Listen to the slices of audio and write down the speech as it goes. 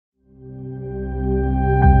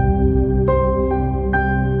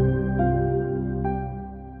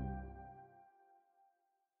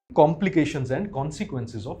Complications and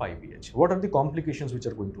consequences of IVH. What are the complications which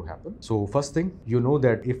are going to happen? So first thing, you know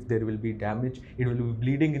that if there will be damage, it will be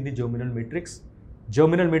bleeding in the germinal matrix.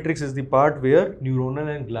 Germinal matrix is the part where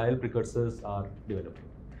neuronal and glial precursors are developing.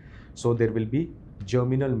 So there will be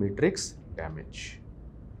germinal matrix damage.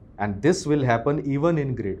 And this will happen even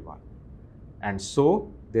in grade 1. And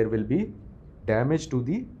so there will be damage to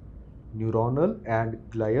the neuronal and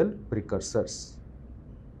glial precursors.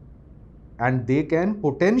 And they can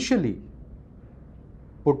potentially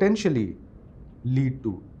lead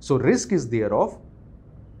to, so risk is there of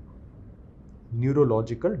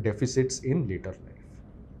neurological deficits in later life.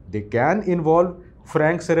 They can involve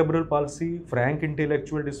frank cerebral palsy, frank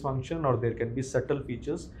intellectual dysfunction, or there can be subtle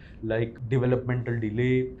features like developmental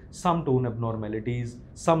delay, some tone abnormalities,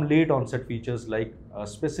 some late onset features like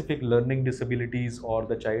specific learning disabilities, or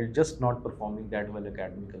the child just not performing that well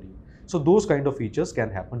academically. So those kind of features can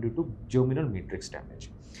happen due to germinal matrix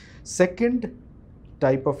damage. Second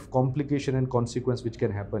type of complication and consequence which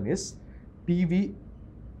can happen is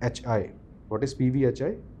PVHI. What is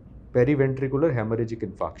PVHI? Periventricular hemorrhagic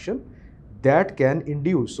infarction. That can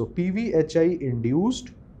induce, so PVHI induced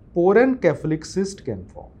porencephalic cyst can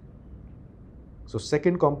form. So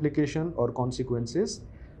second complication or consequence is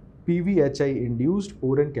PVHI induced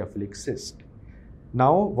porencephalic cyst.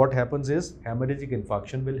 Now what happens is hemorrhagic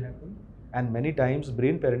infarction will happen, and many times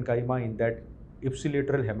brain parenchyma in that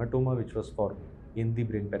ipsilateral hematoma which was formed in the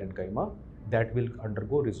brain parenchyma, that will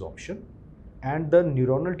undergo resorption, and the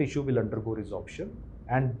neuronal tissue will undergo resorption,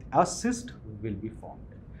 and a cyst will be formed.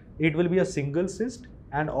 It will be a single cyst,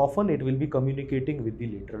 and often it will be communicating with the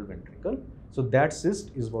lateral ventricle. So that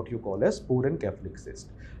cyst is what you call as porencephalic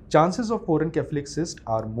cyst. Chances of porencephalic cyst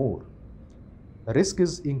are more. Risk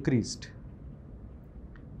is increased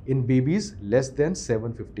in babies less than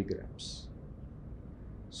 750 grams.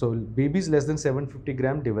 So babies less than 750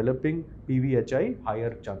 gram developing PVHI,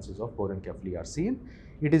 higher chances of porencephaly are seen.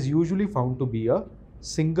 It is usually found to be a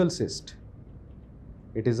single cyst.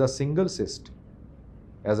 It is a single cyst.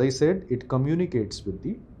 As I said, it communicates with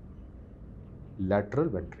the lateral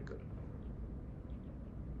ventricle.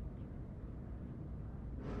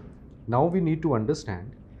 Now we need to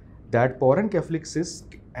understand that porencephalic cyst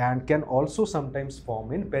and can also sometimes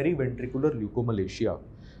form in periventricular leukomalacia.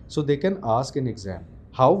 So they can ask in exam,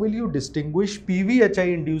 how will you distinguish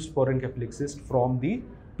PVHI induced porencephalic cyst from the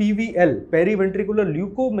PVL, periventricular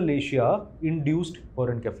leukomalacia induced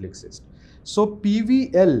porencephalic cyst? So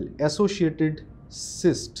PVL associated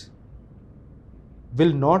cyst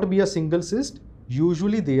will not be a single cyst.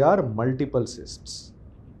 Usually they are multiple cysts,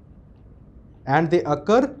 and they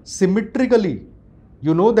occur symmetrically.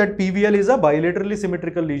 You know that PVL is a bilaterally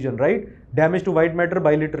symmetrical lesion, right? Damage to white matter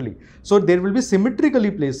bilaterally. So there will be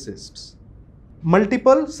symmetrically placed cysts.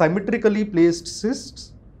 Multiple symmetrically placed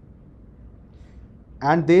cysts,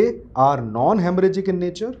 and they are non-hemorrhagic in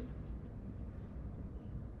nature,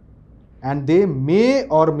 and they may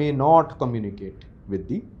or may not communicate with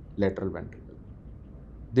the lateral ventricle.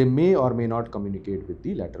 They may or may not communicate with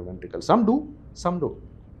the lateral ventricle. Some do, some don't.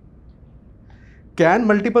 Can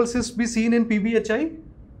multiple cysts be seen in PVHI?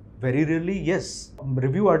 Very rarely, yes.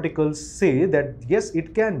 Review articles say that yes,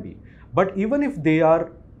 it can be. But even if they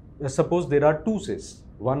are, suppose there are two cysts,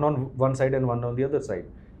 one on one side and one on the other side,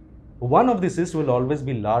 one of the cysts will always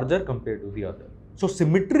be larger compared to the other. So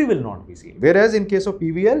symmetry will not be seen. Whereas in case of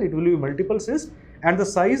PVL, it will be multiple cysts, and the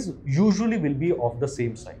size usually will be of the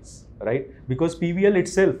same size, right? Because PVL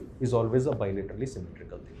itself is always a bilaterally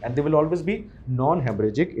symmetrical thing, and they will always be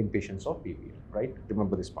non-hemorrhagic in patients of PVL, right?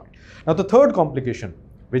 Remember this point. Now the third complication,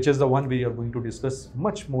 which is the one we are going to discuss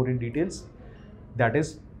much more in details, that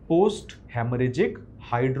is post-hemorrhagic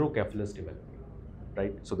hydrocephalus development,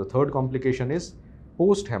 right? So the third complication is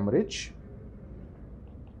post-hemorrhage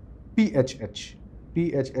PHH.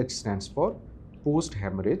 PHH stands for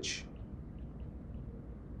post-hemorrhage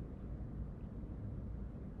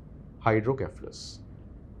hydrocephalus.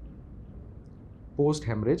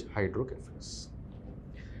 Post-hemorrhage hydrocephalus.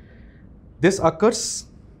 This occurs,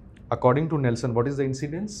 according to Nelson, what is the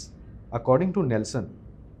incidence? According to Nelson,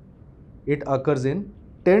 it occurs in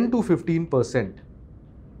 10 to 15%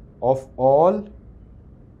 of all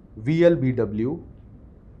VLBW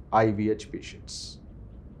IVH patients,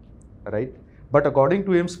 right? But according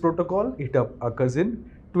to AIIMS protocol, it occurs in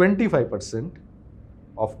 25%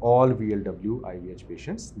 of all VLW IVH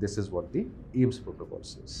patients. This is what the AIIMS protocol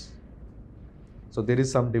says. So there is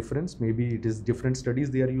some difference. Maybe it is different studies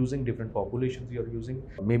they are using, different populations they are using.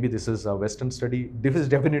 Maybe this is a Western study. This is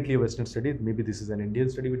definitely a Western study. Maybe this is an Indian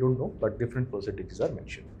study, we don't know, but different percentages are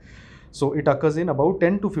mentioned. So it occurs in about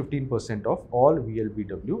 10 to 15% of all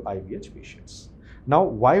VLBW IVH patients. Now,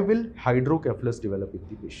 why will hydrocephalus develop in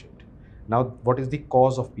the patient? Now, what is the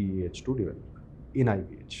cause of PAH to develop in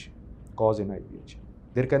IVH? Cause in IVH.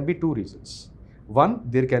 There can be two reasons. One,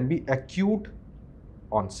 there can be acute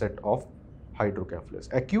onset of hydrocephalus.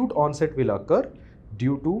 Acute onset will occur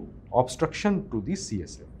due to obstruction to the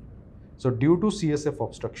CSF. So, due to CSF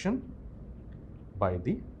obstruction by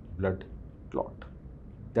the blood clot,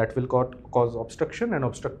 that will cause obstruction, and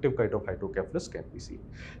obstructive kind of hydrocephalus can be seen.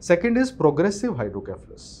 Second is progressive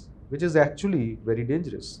hydrocephalus, which is actually very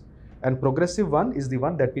dangerous. And progressive one is the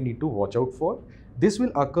one that we need to watch out for. This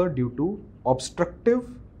will occur due to obstructive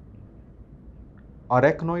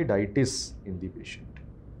arachnoiditis in the patient.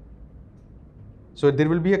 So there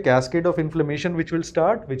will be a cascade of inflammation which will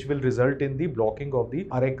start, which will result in the blocking of the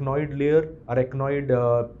arachnoid layer,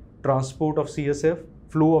 arachnoid transport of CSF,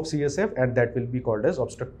 flow of CSF, and that will be called as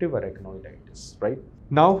obstructive arachnoiditis, right?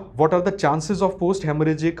 Now, what are the chances of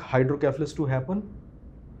post-hemorrhagic hydrocephalus to happen?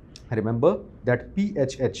 Remember that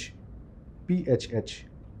PHH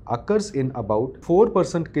occurs in about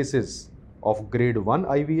 4% cases of grade 1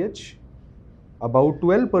 IVH, about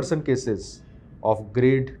 12% cases of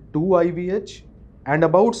grade 2 IVH, and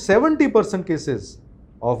about 70% cases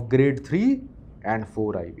of grade 3 and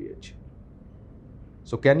 4 IVH.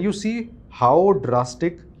 So can you see how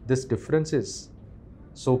drastic this difference is?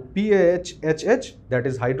 So PHH, that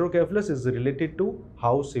is hydrocephalus, is related to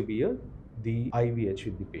how severe the IVH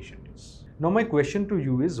in the patient is. Now my question to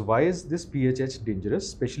you is, why is this PHH dangerous,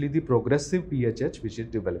 especially the progressive PHH which is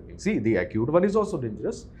developing? See, the acute one is also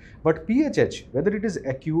dangerous, but PHH, whether it is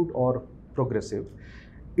acute or progressive,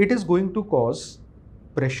 it is going to cause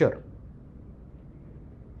pressure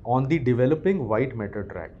on the developing white matter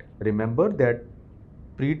tract. Remember that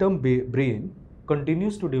preterm brain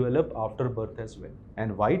continues to develop after birth as well,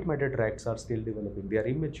 and white matter tracts are still developing, they are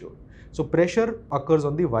immature. So pressure occurs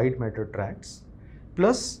on the white matter tracts,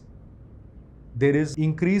 plus there is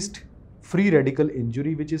increased free radical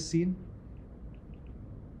injury which is seen.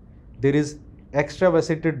 There is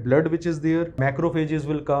extravasated blood which is there. Macrophages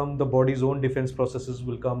will come, the body's own defense processes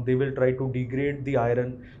will come, they will try to degrade the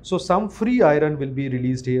iron. So some free iron will be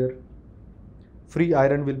released here. Free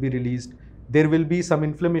iron will be released. There will be some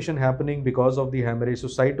inflammation happening because of the hemorrhage, so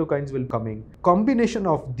cytokines will coming. Combination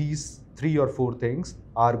of these 3 or 4 things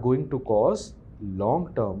are going to cause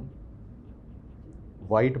long-term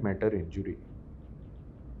white matter injury.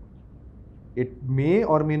 It may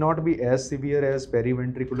or may not be as severe as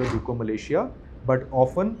periventricular leukomalacia, but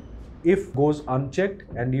often if goes unchecked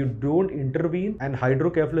and you don't intervene and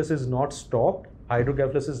hydrocephalus is not stopped,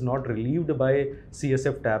 hydrocephalus is not relieved by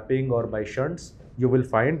CSF tapping or by shunts, you will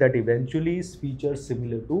find that eventually features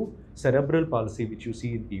similar to cerebral palsy which you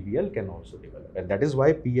see in PVL can also develop. And that is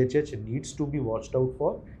why PHH needs to be watched out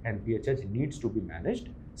for, and PHH needs to be managed,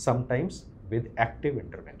 sometimes with active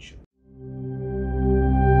intervention.